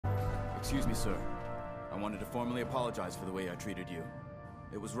Excuse me, sir. I wanted to formally apologize for the way I treated you.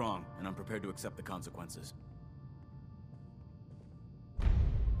 It was wrong, and I'm prepared to accept the consequences.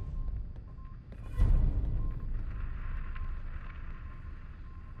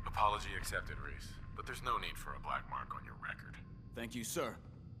 Apology accepted, Reese. But there's no need for a black mark on your record. Thank you, sir.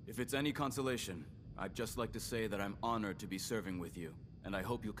 If it's any consolation, I'd just like to say that I'm honored to be serving with you, and I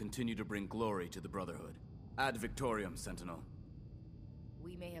hope you'll continue to bring glory to the Brotherhood. Ad Victoriam, Sentinel.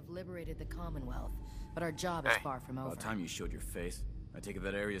 We may have liberated the Commonwealth, but our job is far from over. About time you showed your face. I take it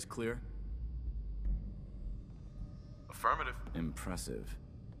that area's clear? Affirmative. Impressive.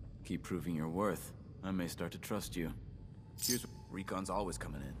 Keep proving your worth. I may start to trust you. Here's Recon's always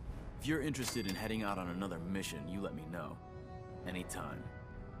coming in. If you're interested in heading out on another mission, you let me know. Anytime.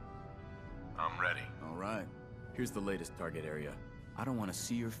 I'm ready. All right. Here's the latest target area. I don't want to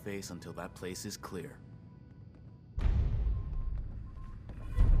see your face until that place is clear.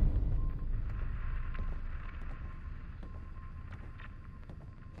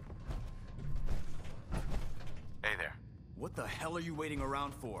 Hey there. What the hell are you waiting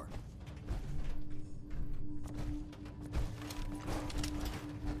around for?